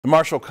The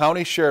Marshall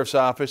County Sheriff's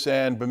Office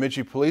and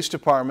Bemidji Police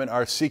Department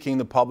are seeking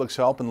the public's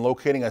help in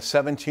locating a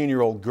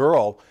 17-year-old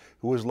girl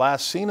who was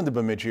last seen in the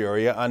Bemidji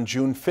area on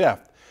June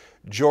 5th.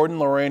 Jordan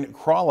Lorraine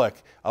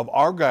Kralik of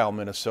Argyle,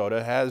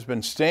 Minnesota, has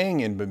been staying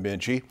in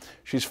Bemidji.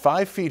 She's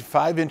 5 feet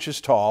 5 inches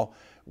tall,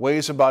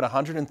 weighs about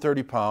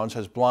 130 pounds,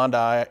 has blonde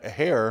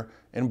hair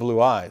and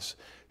blue eyes.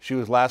 She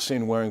was last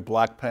seen wearing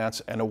black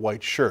pants and a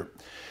white shirt.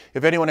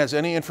 If anyone has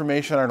any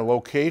information on her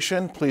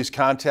location, please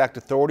contact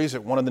authorities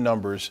at one of the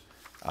numbers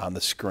on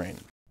the screen.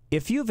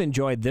 If you've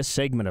enjoyed this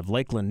segment of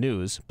Lakeland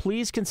News,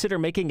 please consider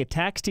making a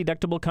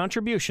tax-deductible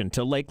contribution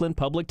to Lakeland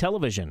Public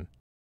Television.